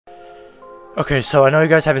Okay, so I know you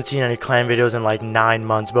guys haven't seen any clan videos in like 9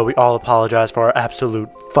 months, but we all apologize for our absolute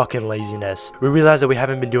fucking laziness. We realize that we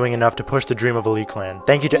haven't been doing enough to push the dream of Elite Clan.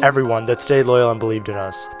 Thank you to everyone that stayed loyal and believed in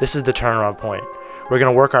us. This is the turnaround point. We're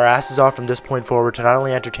gonna work our asses off from this point forward to not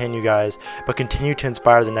only entertain you guys, but continue to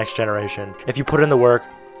inspire the next generation. If you put in the work,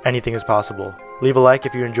 anything is possible. Leave a like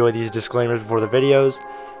if you enjoy these disclaimers before the videos,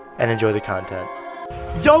 and enjoy the content.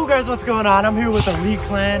 Yo guys, what's going on? I'm here with Elite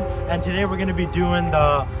Clan, and today we're gonna be doing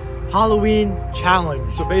the Halloween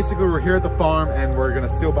challenge. So basically we're here at the farm and we're gonna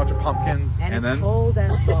steal a bunch of pumpkins and it's then cold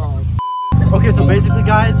as balls. Okay, so basically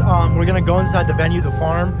guys, we're gonna go inside the venue, the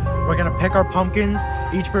farm. We're gonna pick our pumpkins.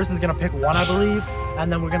 Each person's gonna pick one, I believe, and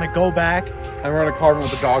then we're gonna go back and we're gonna carve them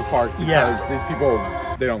with the dog park because Yeah. these people,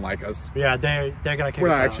 they don't like us. Yeah, they're gonna kick We're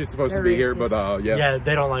us not out. actually supposed They're to be here, racist. but yeah. Yeah,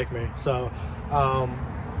 they don't like me. So,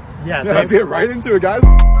 yeah. Let's get right into it, guys.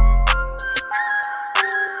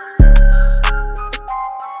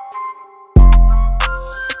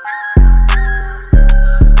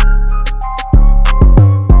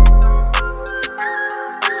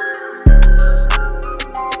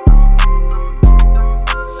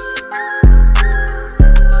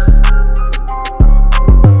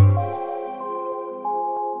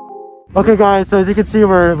 Okay guys, so as you can see,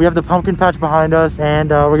 we have the pumpkin patch behind us, and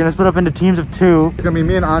we're gonna split up into teams of 2. It's gonna be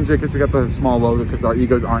me and Andre because we got the small logo because our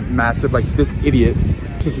egos aren't massive like this idiot.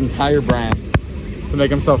 His entire brand to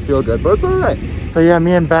make himself feel good, but it's all right. So yeah,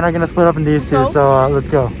 me and Ben are gonna split up in these two, so let's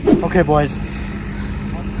go. Okay boys,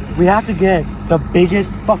 we have to get the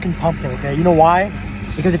biggest fucking pumpkin, okay? You know why?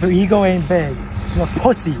 Because if your ego ain't big, you're a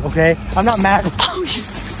pussy, okay? I'm not mad. This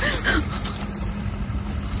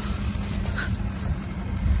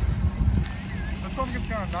pumpkin's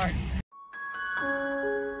kind of nice.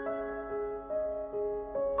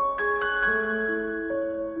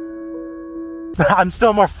 I'm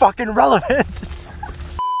still more fucking relevant.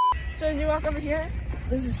 So as you walk over here,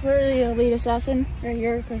 this is for the elite assassin right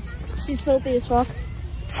here because he's filthy as fuck.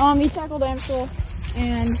 He tackled Amstel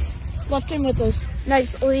and left him with those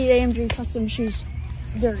nice elite AMG custom shoes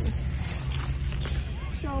dirty.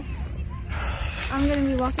 So I'm gonna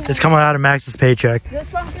be walking. It's coming out of Max's paycheck. This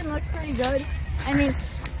pumpkin looks pretty good. I mean,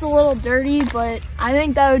 it's a little dirty, but I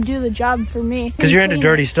think that would do the job for me. Because you're into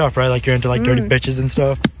dirty stuff, right? Like you're into like dirty bitches and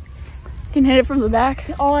stuff. Can hit it from the back.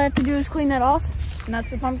 All I have to do is clean that off, and that's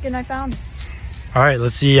the pumpkin I found. All right,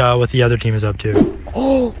 let's see what the other team is up to.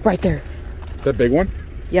 Oh, right there. That big one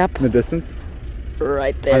Yep, in the distance?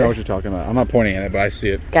 right I know there. what you're talking about. I'm not pointing at it, but I see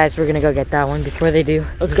it. Guys, we're gonna go get that one before they do.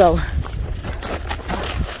 Let's go.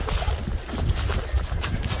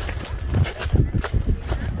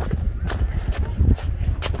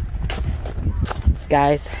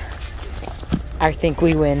 Guys, I think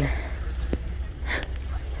we win.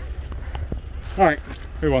 All right,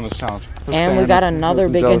 we won this challenge. And we got another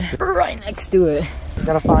big one right next to it. We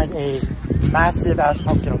gotta find a massive ass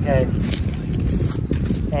pumpkin, okay?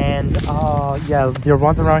 And yeah, the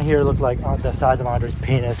ones around here look like the size of Andre's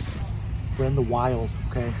penis. We're in the wild,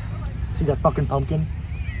 okay? See that fucking pumpkin?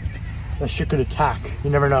 That shit could attack. You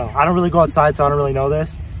never know. I don't really go outside, so I don't really know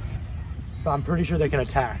this. But I'm pretty sure they can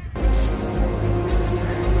attack.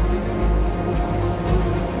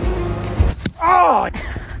 Oh!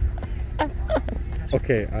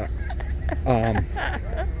 Okay,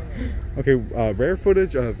 rare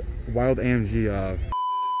footage of wild AMG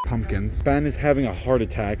pumpkins. Ben is having a heart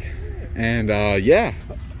attack, and yeah.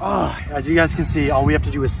 As you guys can see, all we have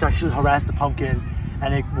to do is sexually harass the pumpkin,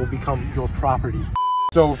 and it will become your property.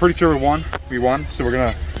 So we're pretty sure we won. We won, so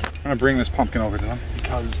we're gonna bring this pumpkin over to them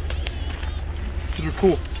because they're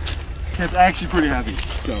cool. And it's actually pretty heavy,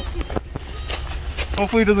 so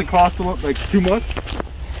hopefully it doesn't cost a lot, like too much.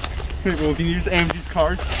 Okay, well, we can use AMG's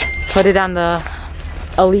card. Put it on the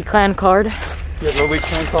Elite Clan card. Yeah, the Elite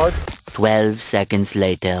Clan card. 12 seconds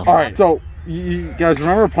later. All right, so you guys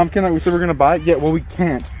remember a pumpkin that we said we are gonna buy? Yeah, well we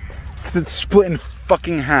can't because it's split in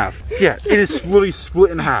fucking half. Yeah, it is literally split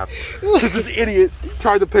in half because this idiot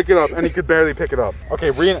tried to pick it up and he could barely pick it up. Okay,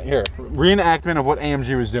 reenactment of what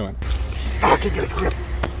AMG was doing. Oh, I can't get a grip.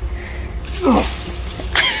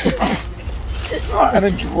 And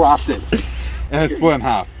then dropped it, and it's split in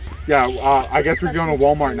half. Yeah, I guess we're going to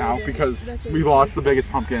Walmart now because we lost the biggest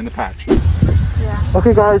pumpkin in the patch. Yeah.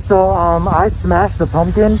 Okay guys, so I smashed the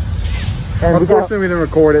pumpkin. And unfortunately we didn't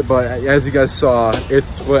record it, but as you guys saw, it's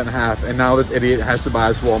split in half, and now this idiot has to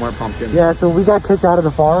buy us Walmart pumpkins. Yeah, so we got kicked out of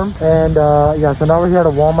the farm, and yeah, so now we're here at a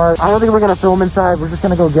Walmart. I don't think we're gonna film inside. We're just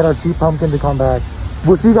gonna go get our cheap pumpkin to come back.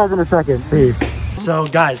 We'll see you guys in a second. Peace. So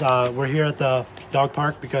guys, we're here at the dog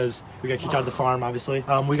park because we got kicked out of the farm, obviously.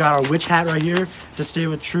 We got our witch hat right here to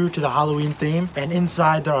stay true to the Halloween theme. And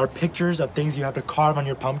inside there are pictures of things you have to carve on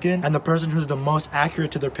your pumpkin. And the person who's the most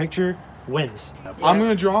accurate to their picture wins. I'm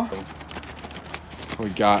gonna draw. We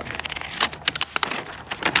got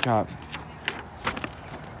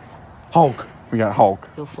Hulk. We got Hulk.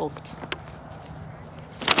 You're folked.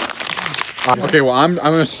 Okay, well I'm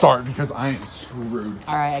gonna start because I am screwed.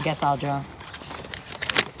 All right, I guess I'll draw.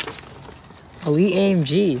 Elite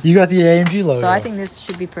AMG. You got the AMG logo. So I think this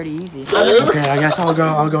should be pretty easy. Okay, I guess I'll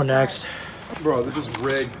go next. Bro, this is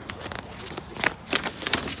rigged.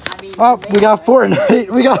 Oh, we got Fortnite.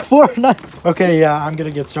 We got Fortnite. Okay, yeah, I'm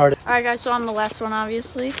gonna get started. All right, guys. So I'm the last one,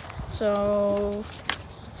 obviously. So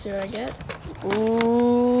let's see what I get.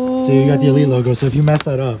 Ooh. So you got the Elite logo. So if you mess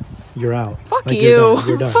that up, you're out. Fuck Like, you. You're done.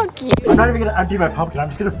 You're done. Fuck you. I'm not even gonna empty my pumpkin. I'm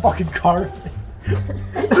just gonna fucking carve it.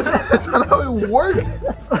 That's not how it works.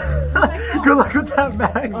 Good luck with that,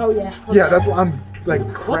 Max. Oh yeah. Yeah, that's what I'm like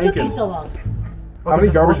What took you cranking. so long? How many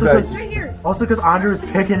garbage bags? Also, because Andre was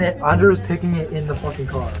picking it. Andre was picking it in the fucking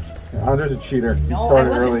car. Andre's a cheater. He No,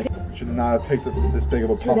 started I early. wasn't. Should not have picked this big of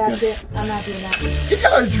a Screw that pumpkin. shit. I'm not doing that. You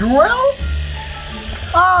got a drill?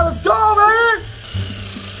 Ah, let's go, man!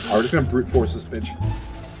 Alright, we're just gonna brute force this bitch.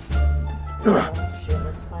 Oh shit,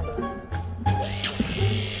 let's find out.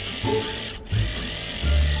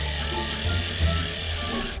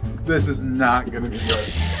 This is not gonna be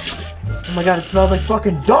good. Oh my god, it smells like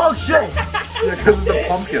fucking dog shit! Yeah, because it's a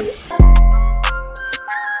pumpkin.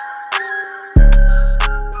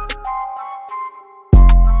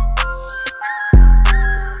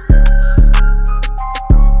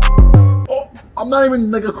 Oh, I'm not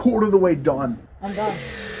even like a quarter of the way done. I'm done.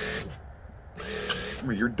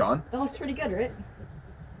 Wait, you're done? That looks pretty good, right?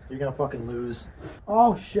 You're gonna fucking lose.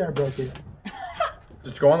 Oh shit, I broke it.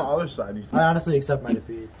 Just go on the other side. You see? I honestly accept my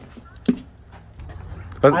defeat.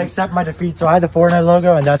 But- I accept my defeat. So I had the Fortnite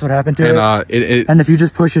logo, and that's what happened to and it. And if you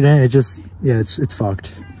just push it in, it just it's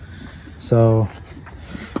fucked. So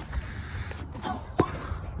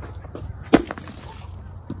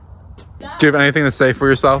do you have anything to say for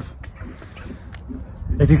yourself?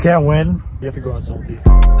 if you can't win, you have to go out salty.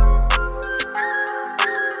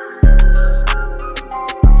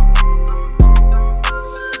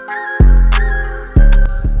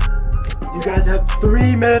 You guys have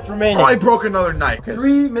 3 minutes remaining. Oh, I broke another knife.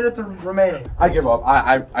 3 minutes remaining. I give up.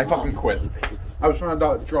 I fucking quit. I was trying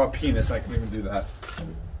to draw a penis. I couldn't even do that.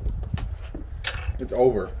 It's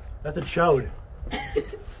over. That's a chode.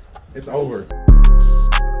 It's over.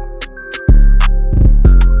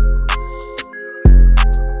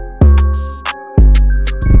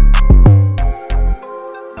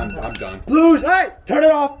 I'm done. Lose. Hey, turn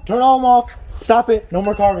it off. Turn all them off. Stop it. No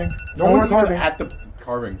more carving. No more one's even carving. at the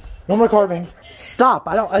carving. No more carving. Stop.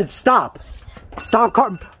 I don't. Stop. Stop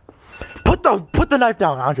carving. Put the knife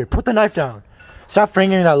down, Andre. Put the knife down. Stop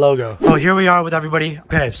fingering that logo. Oh, here we are with everybody.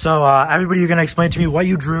 Okay, so everybody, you're gonna explain to me what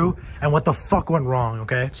you drew and what the fuck went wrong.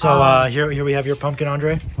 Okay. So here we have your pumpkin,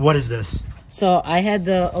 Andre. What is this? So I had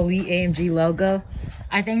the Elite AMG logo.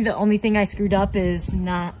 I think the only thing I screwed up is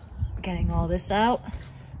not getting all this out.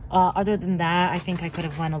 Other than that, I think I could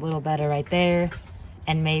have went a little better right there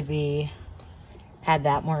and maybe had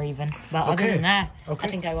that more even. But other than that, I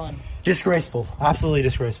think I won. Disgraceful. Absolutely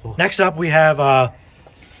disgraceful. Next up, we have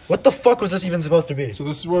what the fuck was this even supposed to be? So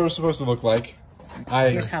this is what it was supposed to look like.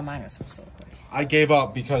 Here's how mine was supposed to look like. I gave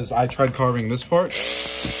up because I tried carving this part.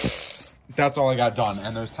 That's all I got done,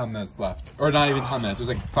 and there's 10 minutes left. Or not even 10 minutes, there's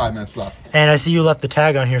like 5 minutes left. And I see you left the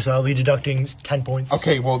tag on here, so I'll be deducting 10 points.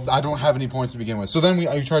 Okay, well, I don't have any points to begin with. So then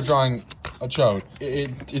I tried drawing a chode.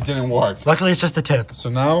 It didn't work. Luckily, it's just the tip. So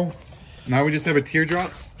now we just have a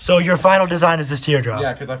teardrop. So your final design is this teardrop.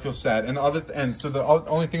 Yeah, because I feel sad. And the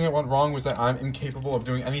only thing that went wrong was that I'm incapable of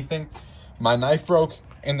doing anything. My knife broke,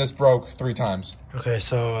 and this broke 3 times. Okay,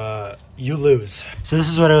 so you lose. So this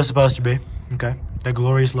is what it was supposed to be. Okay, the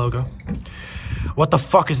glorious logo. What the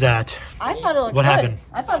fuck is that? I thought it looked What good. happened?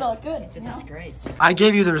 I thought it looked good. It's a disgrace. I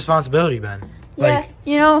gave you the responsibility, Ben. Yeah, Like,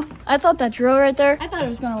 you know, I thought that drill right there, I thought it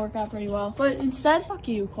was gonna work out pretty well. But instead, fuck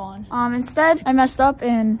you, Quan. Instead, I messed up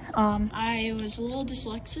and, I was a little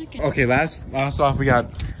dyslexic. And Okay, last off, we got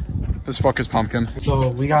this fucker's pumpkin. so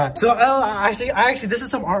we got. So actually, this is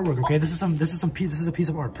some artwork. Okay, this is a piece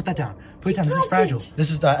of art. Put that down. Put it down. This is fragile. This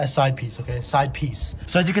is a side piece. Okay, side piece.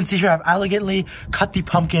 So as you can see here, I've elegantly cut the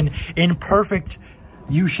pumpkin in perfect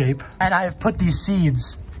U shape, and I have put these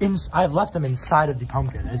seeds I've left them inside of the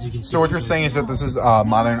pumpkin, as you can see. So what you're saying is that this is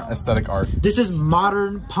modern aesthetic art. This is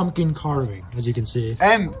modern pumpkin carving, as you can see.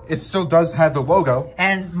 And it still does have the logo.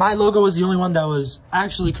 And my logo was the only one that was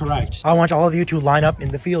actually correct. I want all of you to line up in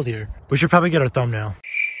the field here. We should probably get our thumbnail.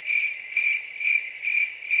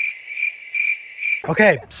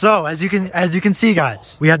 Okay, so as you can see,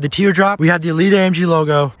 guys, we have the teardrop, we have the Elite AMG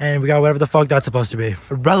logo, and we got whatever the fuck that's supposed to be.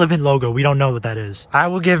 A relevant logo, we don't know what that is. I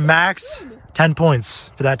will give Max 10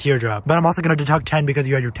 points for that teardrop, but I'm also gonna deduct 10 because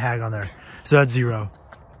you had your tag on there. So that's 0.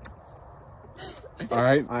 All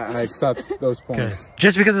right, I accept those points. Okay.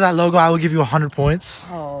 Just because of that logo, I will give you 100 points.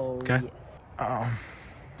 Oh. Okay.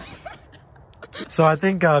 So I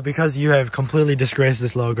think because you have completely disgraced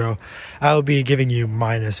this logo, I will be giving you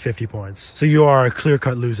minus 50 points. So you are a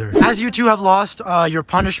clear-cut loser. As you two have lost, your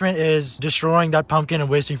punishment is destroying that pumpkin and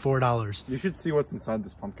wasting $4. You should see what's inside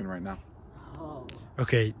this pumpkin right now.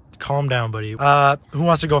 Okay, calm down, buddy. Who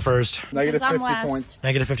wants to go first? Negative I'm 50 last. points.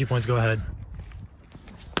 Negative 50 points, go ahead.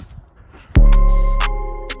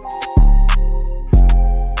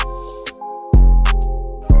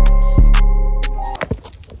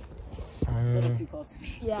 Too close to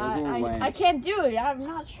me. Yeah, Those are lame. I can't do it. I'm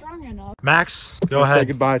not strong enough. Max, go Say ahead.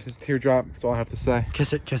 goodbye to this teardrop. That's all I have to say.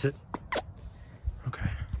 Kiss it, kiss it. Okay.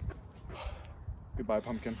 Goodbye,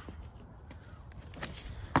 pumpkin.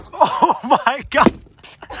 Oh my god!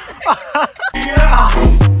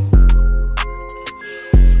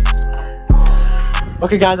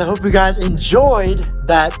 Okay guys, I hope you guys enjoyed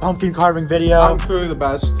that pumpkin carving video. I'm clearly the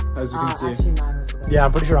best, as you can see. Actually, mine was the best. Yeah,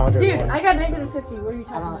 I'm pretty sure Andre Dude, won. I got negative 50. What are you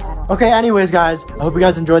talking about? Okay, anyways guys, I hope you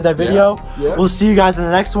guys enjoyed that video. Yeah. We'll see you guys in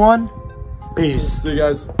the next one. Peace. See you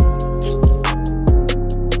guys.